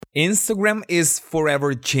Instagram is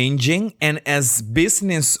forever changing, and as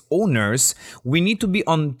business owners, we need to be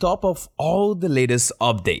on top of all the latest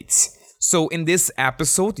updates. So in this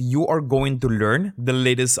episode, you are going to learn the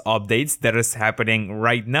latest updates that is happening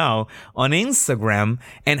right now on Instagram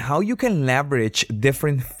and how you can leverage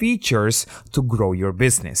different features to grow your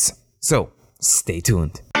business. So stay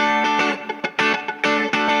tuned.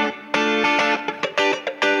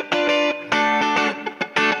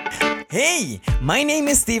 Hey, my name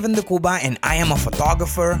is Steven Dacuba and I am a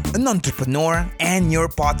photographer, an entrepreneur, and your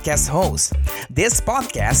podcast host. This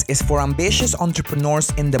podcast is for ambitious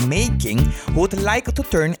entrepreneurs in the making who would like to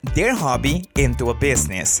turn their hobby into a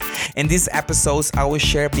business. In these episodes, I will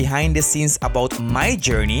share behind the scenes about my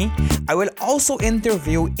journey. I will also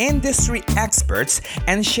interview industry experts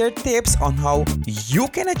and share tips on how you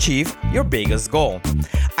can achieve your biggest goal.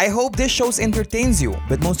 I hope this show entertains you,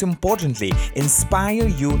 but most importantly, inspire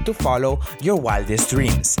you to follow your wildest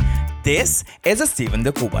dreams. This is a Steven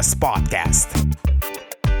Dacuba's podcast.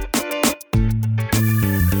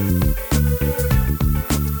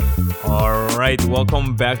 All right,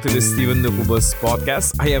 welcome back to the Steven Dacuba's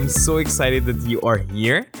podcast. I am so excited that you are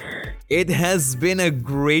here. It has been a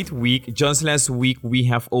great week. Just last week, we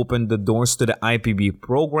have opened the doors to the IPB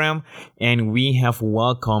program and we have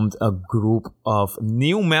welcomed a group of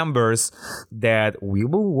new members that we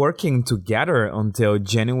will be working together until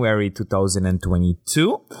January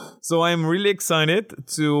 2022. So I'm really excited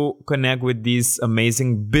to connect with these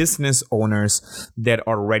amazing business owners that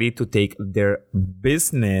are ready to take their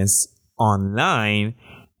business online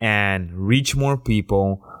and reach more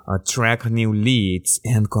people, attract new leads,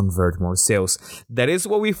 and convert more sales. That is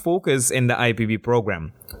what we focus in the IPB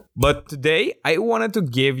program. But today, I wanted to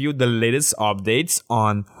give you the latest updates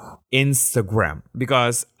on Instagram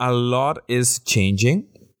because a lot is changing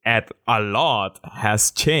and a lot has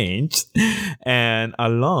changed and a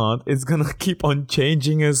lot is gonna keep on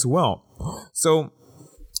changing as well. So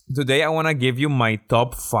today, I want to give you my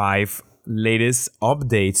top 5 latest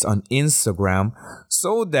updates on Instagram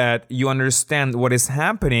so that you understand what is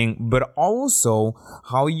happening, but also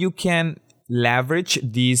how you can leverage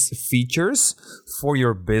these features for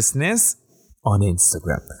your business on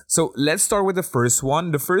Instagram. So let's start with the first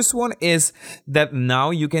one. The first one is that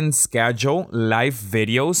now you can schedule live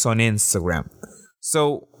videos on Instagram.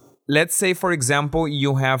 So let's say, for example,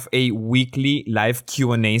 you have a weekly live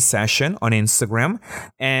Q&A session on Instagram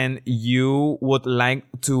and you would like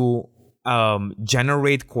to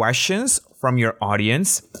generate questions from your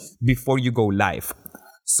audience before you go live.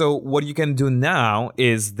 So what you can do now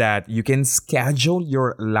is that you can schedule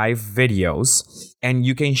your live videos and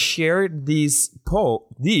you can share these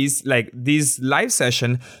live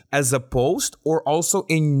session as a post or also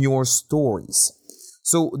in your stories.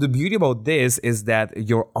 So the beauty about this is that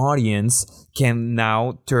your audience can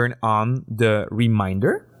now turn on the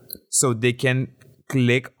reminder so they can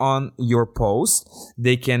click on your post,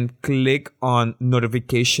 they can click on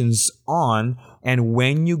notifications on, and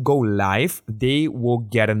when you go live, they will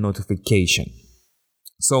get a notification.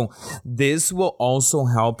 So this will also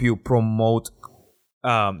help you promote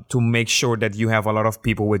to make sure that you have a lot of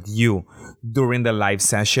people with you during the live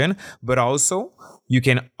session, but also you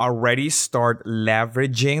can already start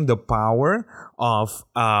leveraging the power of,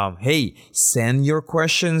 hey, send your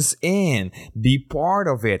questions in, be part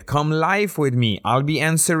of it, come live with me. I'll be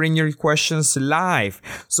answering your questions live.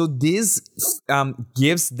 So this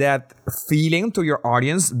gives that feeling to your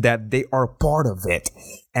audience that they are part of it.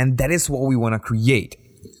 And that is what we want to create.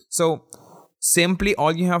 So simply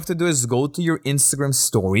all you have to do is go to your Instagram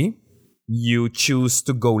story. You choose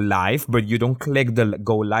to go live, but you don't click the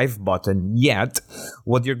go live button yet.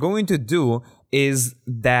 What you're going to do is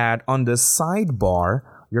that on the sidebar,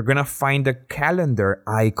 you're going to find the calendar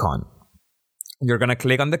icon. You're going to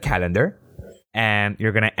click on the calendar and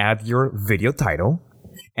you're going to add your video title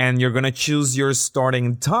and you're going to choose your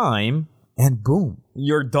starting time and boom,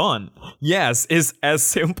 you're done. Yes, it's as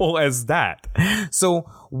simple as that. So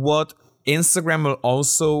what Instagram will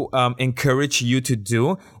also encourage you to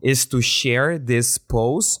do is to share this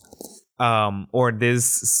post or this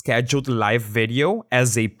scheduled live video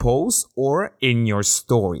as a post or in your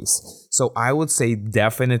stories. So I would say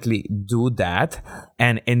definitely do that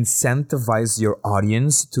and incentivize your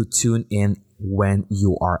audience to tune in when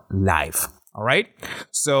you are live. All right.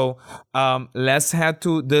 So let's head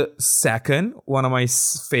to the second. One of my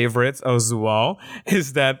favorites as well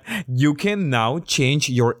is that you can now change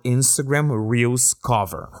your Instagram Reels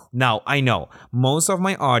cover. Now, I know most of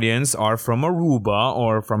my audience are from Aruba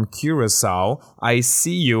or from Curacao. I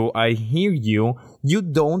see you. I hear you. You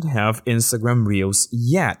don't have Instagram Reels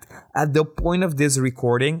yet. At the point of this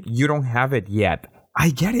recording, you don't have it yet. I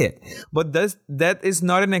get it. But that is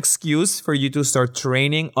not an excuse for you to start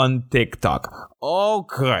training on TikTok.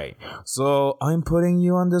 Okay. So I'm putting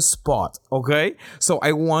you on the spot. Okay. So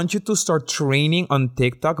I want you to start training on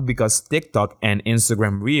TikTok because TikTok and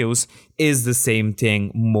Instagram Reels is the same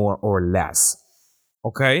thing more or less.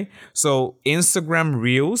 Okay, so Instagram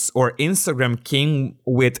Reels or Instagram came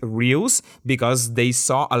with Reels because they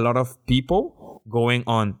saw a lot of people going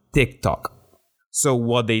on TikTok. So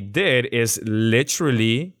what they did is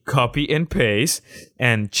literally copy and paste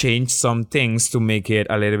and change some things to make it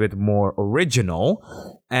a little bit more original.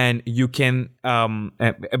 And you can,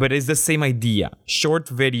 but it's the same idea. Short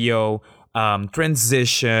video,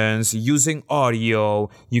 transitions, using audio.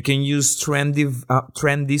 You can use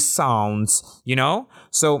trendy sounds, you know?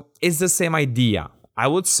 So it's the same idea. I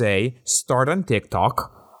would say start on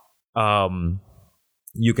TikTok.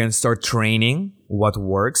 You can start training what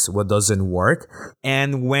works, what doesn't work.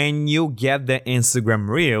 And when you get the Instagram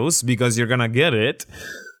Reels, because you're gonna get it,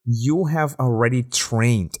 you have already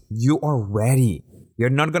trained. You are ready. You're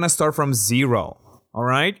not gonna start from zero. All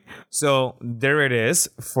right. So there it is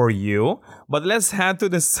for you. But let's head to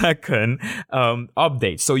the second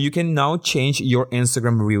update. So you can now change your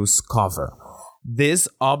Instagram Reels cover. This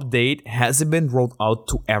update hasn't been rolled out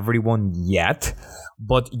to everyone yet,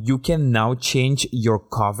 but you can now change your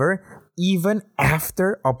cover even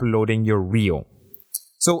after uploading your reel.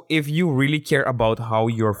 So if you really care about how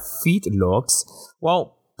your feed looks,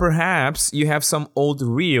 well, perhaps you have some old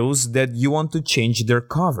reels that you want to change their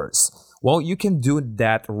covers. Well, you can do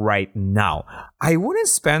that right now. I wouldn't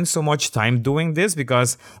spend so much time doing this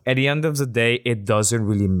because at the end of the day, it doesn't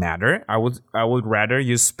really matter. I would rather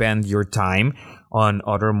you spend your time on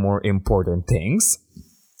other more important things.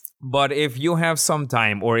 But if you have some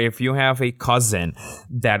time or if you have a cousin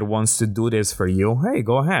that wants to do this for you, hey,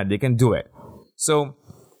 go ahead. They can do it. So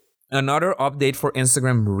another update for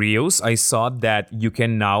Instagram Reels, I saw that you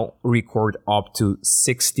can now record up to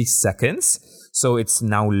 60 seconds. So it's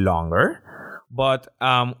now longer. But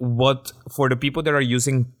what for the people that are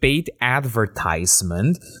using paid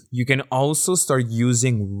advertisement, you can also start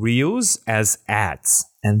using Reels as ads.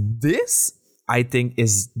 And this, I think,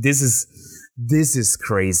 is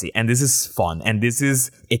crazy, and this is fun, and this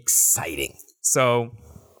is exciting. So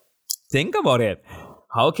think about it.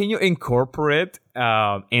 How can you incorporate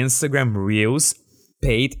Instagram Reels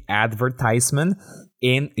paid advertisement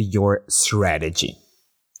in your strategy?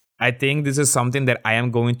 I think this is something that I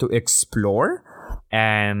am going to explore,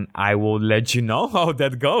 and I will let you know how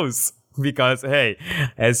that goes. Because, hey,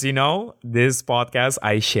 as you know, this podcast,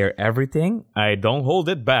 I share everything. I don't hold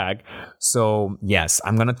it back. So, yes,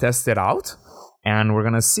 I'm going to test it out, and we're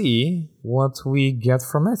going to see what we get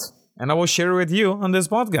from it. And I will share it with you on this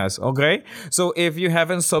podcast, okay? So if you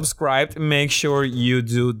haven't subscribed, make sure you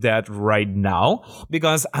do that right now,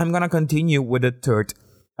 because I'm going to continue with the third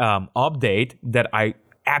update that I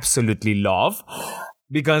absolutely love,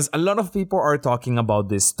 because a lot of people are talking about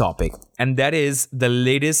this topic, and that is the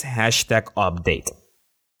latest hashtag update.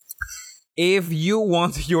 If you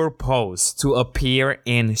want your post to appear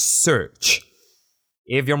in search,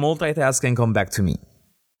 if you're multitasking, come back to me.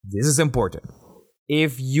 This is important.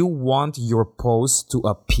 If you want your post to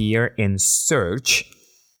appear in search,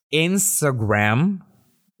 Instagram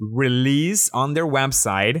release on their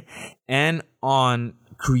website and on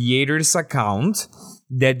creators' account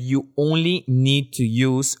that you only need to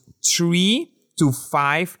use 3 to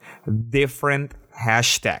 5 different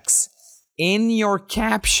hashtags in your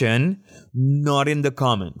caption, not in the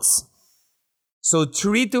comments. So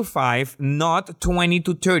 3 to 5, not 20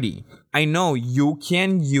 to 30. I know you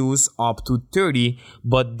can use up to 30,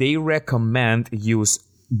 but they recommend use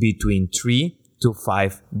between 3 to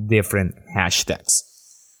 5 different hashtags.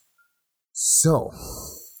 So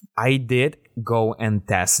I did go and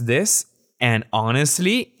test this, and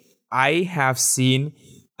honestly, I have seen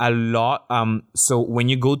a lot. So when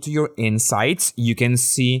you go to your insights, you can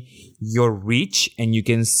see your reach, and you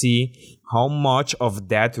can see how much of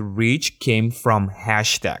that reach came from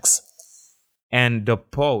hashtags. And the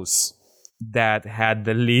posts that had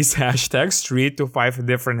the least hashtags, 3 to 5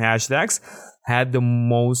 different hashtags, had the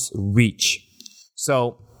most reach.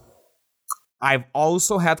 So I've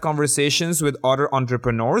also had conversations with other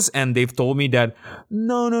entrepreneurs, and they've told me that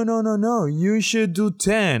no, you should do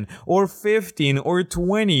 10 or 15 or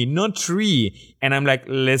 20, not 3. And I'm like,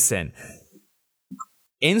 listen,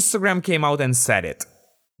 Instagram came out and said it.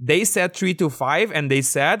 They said 3 to 5, and they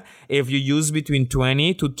said if you use between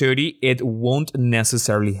 20 to 30, it won't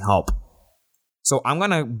necessarily help. So I'm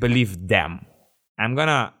going to believe them.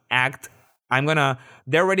 They're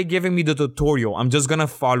already giving me the tutorial. I'm just going to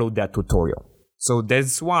follow that tutorial. So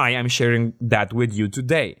that's why I'm sharing that with you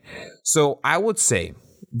today. So I would say,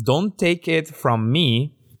 don't take it from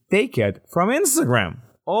me, take it from Instagram.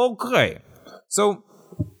 Okay. So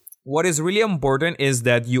what is really important is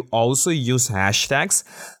that you also use hashtags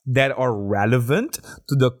that are relevant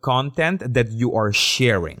to the content that you are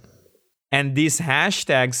sharing. And these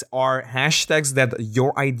hashtags are hashtags that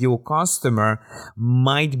your ideal customer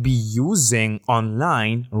might be using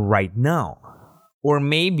online right now. Or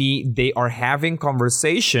maybe they are having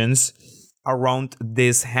conversations around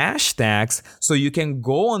these hashtags, so you can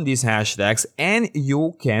go on these hashtags and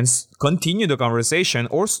you can continue the conversation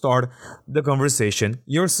or start the conversation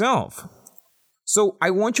yourself. So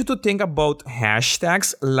I want you to think about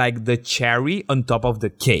hashtags like the cherry on top of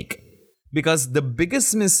the cake. Because the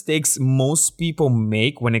biggest mistakes most people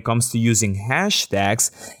make when it comes to using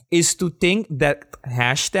hashtags is to think that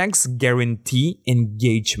hashtags guarantee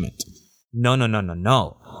engagement. No.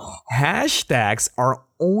 Hashtags are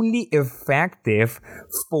only effective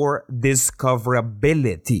for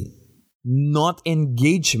discoverability, not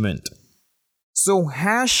engagement. So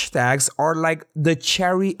hashtags are like the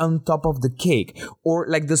cherry on top of the cake, or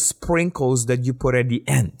like the sprinkles that you put at the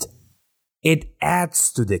end. It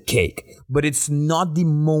adds to the cake, but it's not the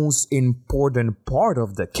most important part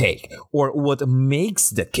of the cake or what makes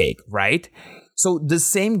the cake, right? So the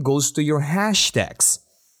same goes to your hashtags.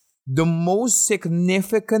 The most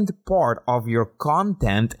significant part of your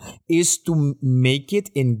content is to make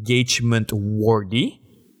it engagement worthy,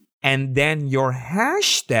 and then your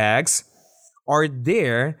hashtags are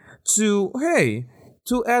there to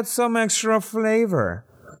add some extra flavor,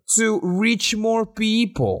 to reach more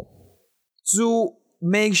people, to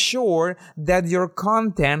make sure that your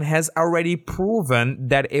content has already proven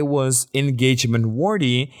that it was engagement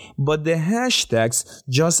worthy, but the hashtags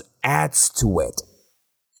just adds to it.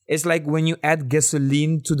 It's like when you add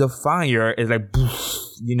gasoline to the fire, it's like,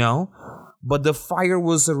 but the fire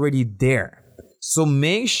was already there. So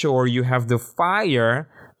make sure you have the fire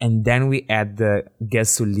and then we add the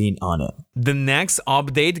gasoline on it. The next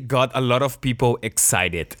update got a lot of people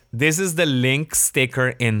excited. This is the link sticker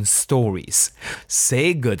in Stories.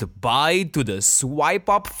 Say goodbye to the swipe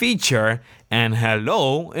up feature and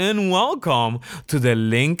hello and welcome to the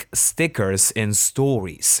link stickers in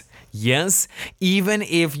Stories. Yes, even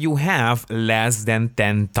if you have less than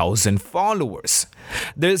 10,000 followers.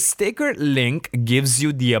 The sticker link gives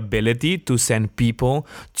you the ability to send people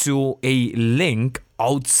to a link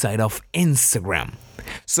outside of Instagram.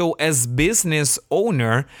 So as business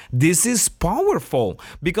owner, this is powerful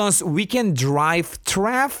because we can drive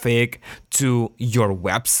traffic to your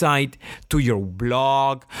website, to your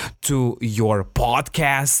blog, to your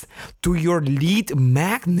podcast, to your lead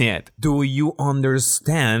magnet. Do you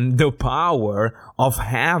understand the power of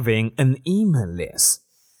having an email list?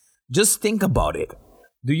 Just think about it.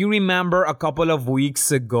 Do you remember a couple of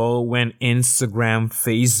weeks ago when Instagram,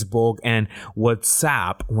 Facebook, and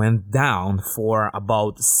WhatsApp went down for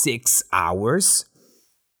about 6 hours?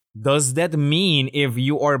 Does that mean if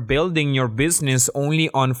you are building your business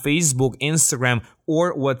only on Facebook, Instagram,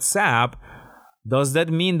 or WhatsApp, does that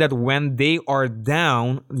mean that when they are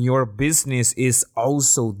down, your business is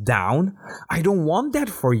also down? I don't want that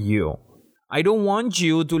for you. I don't want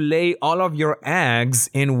you to lay all of your eggs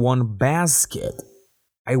in one basket.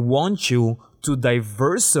 I want you to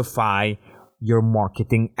diversify your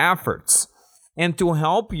marketing efforts. And to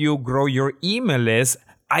help you grow your email list,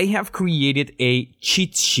 I have created a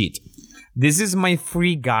cheat sheet. This is my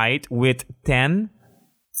free guide with 10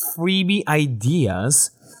 freebie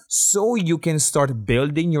ideas so you can start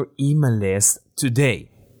building your email list today.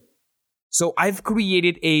 So I've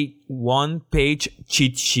created a one-page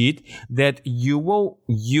cheat sheet that you will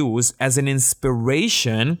use as an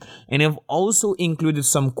inspiration, and I've also included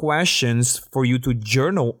some questions for you to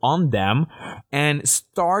journal on them and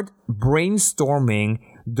start brainstorming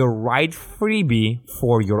the right freebie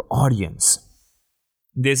for your audience.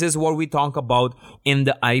 This is what we talk about in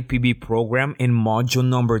the IPB program in module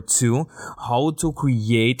number 2, how to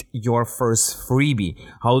create your first freebie,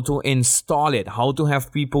 how to install it, how to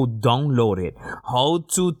have people download it, how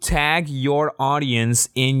to tag your audience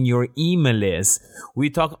in your email list. We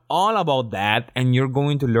talk all about that and you're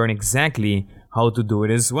going to learn exactly how to do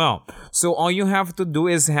it as well. So all you have to do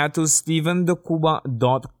is head to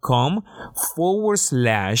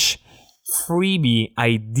stevendecuba.com/freebie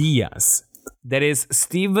ideas. That is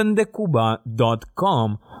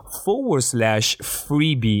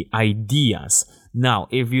stevendecuba.com/freebie ideas. Now,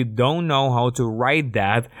 if you don't know how to write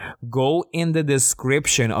that, go in the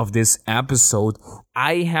description of this episode.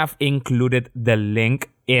 I have included the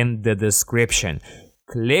link in the description.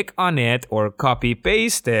 Click on it or copy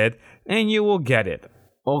paste it and you will get it.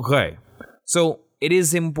 Okay. So it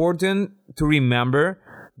is important to remember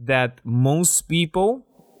that most people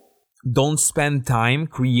don't spend time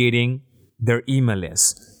creating their email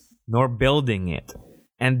list nor building it.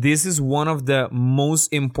 And this is one of the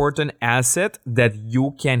most important assets that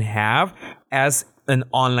you can have as an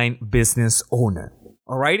online business owner.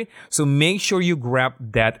 All right. So make sure you grab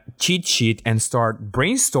that cheat sheet and start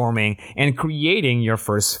brainstorming and creating your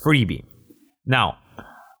first freebie. Now,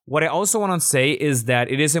 what I also want to say is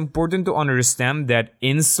that it is important to understand that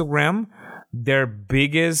Instagram, their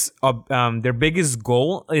biggest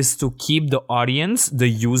goal is to keep the audience, the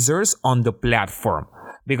users on the platform.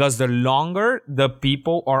 Because the longer the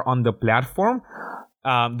people are on the platform,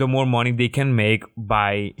 the more money they can make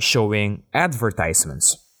by showing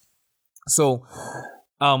advertisements. So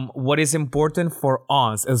what is important for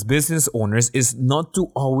us as business owners is not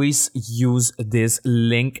to always use this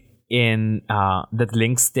link in that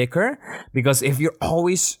link sticker, because if you're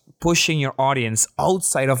always pushing your audience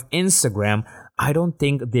outside of Instagram, I don't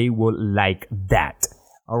think they will like that.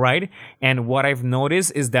 All right. And what I've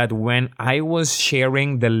noticed is that when I was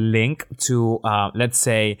sharing the link to, let's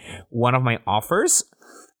say, one of my offers,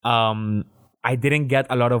 I didn't get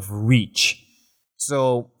a lot of reach.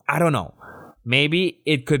 So I don't know. Maybe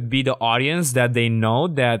it could be the audience that they know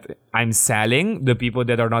that I'm selling. The people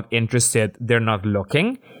that are not interested, they're not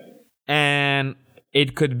looking. And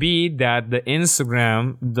it could be that the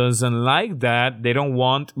Instagram doesn't like that. They don't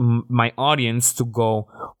want my audience to go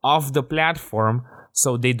off the platform,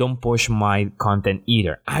 so they don't push my content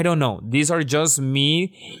either. I don't know. These are just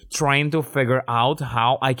me trying to figure out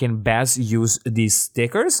how I can best use these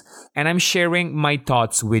stickers, and I'm sharing my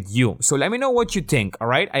thoughts with you. So let me know what you think, all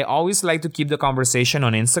right? I always like to keep the conversation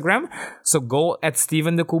on Instagram. So go at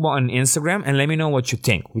Steven De Cuba on Instagram and let me know what you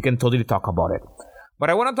think. We can totally talk about it. But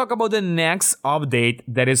I want to talk about the next update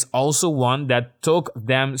that is also one that took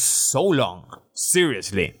them so long.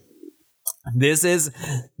 Seriously. This is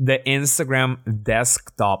the Instagram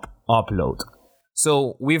desktop upload.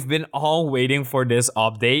 So we've been all waiting for this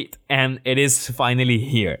update, and it is finally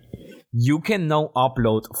here. You can now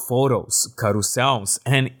upload photos, carousels,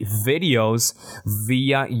 and videos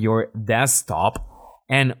via your desktop.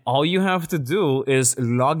 And all you have to do is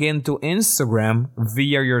log into Instagram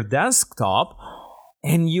via your desktop,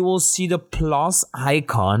 and you will see the plus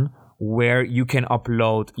icon where you can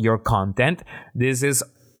upload your content. This is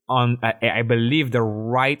on, I believe, the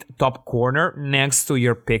right top corner next to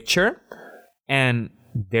your picture. And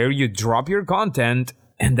there you drop your content,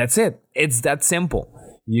 and that's it. It's that simple.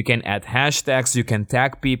 You can add hashtags, you can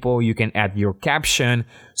tag people, you can add your caption,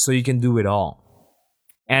 so you can do it all.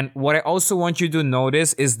 And what I also want you to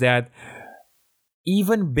notice is that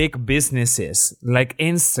even big businesses like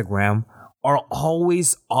Instagram are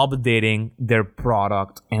always updating their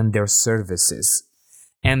product and their services.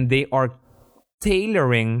 And they are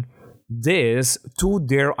tailoring this to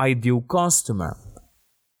their ideal customer.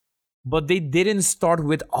 But they didn't start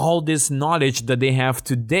with all this knowledge that they have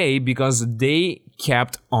today, because they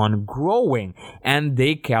kept on growing and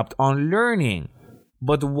they kept on learning.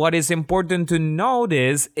 But what is important to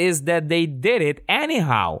notice is that they did it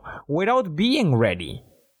anyhow, without being ready.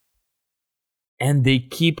 And they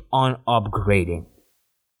keep on upgrading.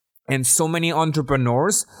 And so many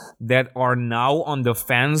entrepreneurs that are now on the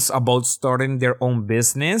fence about starting their own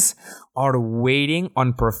business are waiting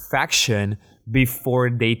on perfection before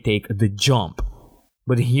they take the jump.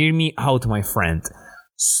 But hear me out, my friend.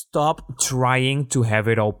 Stop trying to have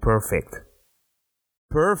it all perfect.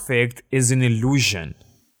 Perfect is an illusion.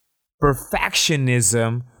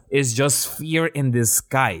 Perfectionism is just fear in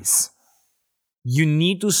disguise. You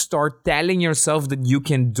need to start telling yourself that you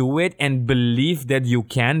can do it and believe that you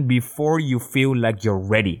can before you feel like you're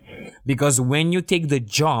ready. Because when you take the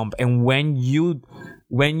jump and when you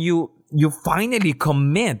finally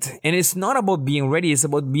commit, and it's not about being ready, it's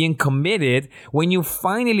about being committed. When you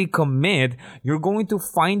finally commit, you're going to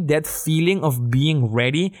find that feeling of being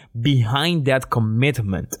ready behind that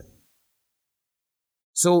commitment.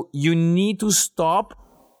 So you need to stop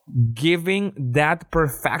giving that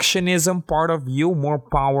perfectionism part of you more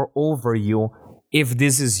power over you if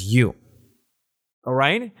this is you. All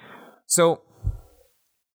right? So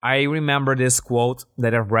I remember this quote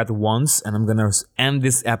that I've read once, and I'm going to end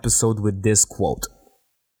this episode with this quote.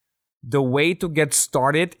 The way to get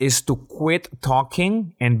started is to quit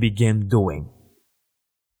talking and begin doing.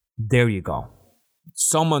 There you go.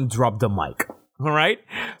 Someone dropped the mic. All right?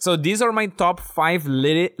 So these are my top 5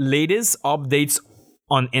 latest updates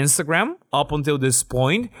on Instagram up until this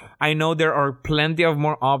point. I know there are plenty of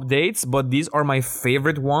more updates, but these are my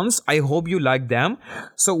favorite ones. I hope you like them.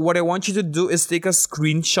 So what I want you to do is take a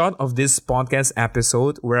screenshot of this podcast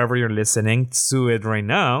episode, wherever you're listening to it right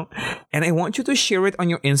now, and I want you to share it on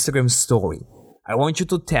your Instagram story. I want you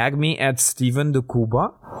to tag me at Steven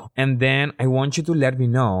Ducuba, and then I want you to let me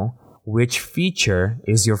know which feature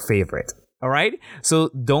is your favorite. All right. So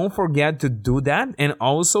don't forget to do that. And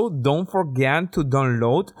also don't forget to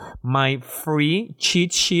download my free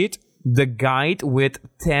cheat sheet, the guide with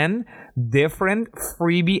 10 different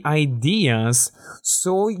freebie ideas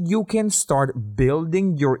so you can start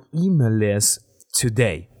building your email list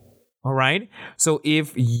today. All right. So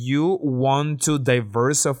if you want to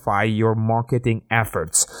diversify your marketing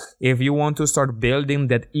efforts, if you want to start building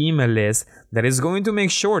that email list that is going to make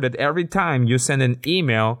sure that every time you send an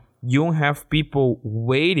email, you have people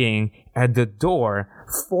waiting at the door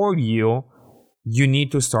for you, you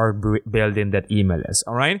need to start building that email list.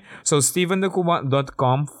 All right. So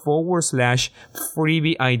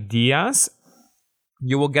stevendecuba.com/freebie ideas.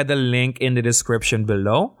 You will get the link in the description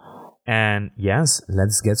below. And yes,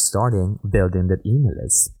 let's get started building that email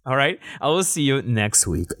list. All right. I will see you next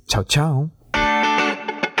week. Ciao, ciao.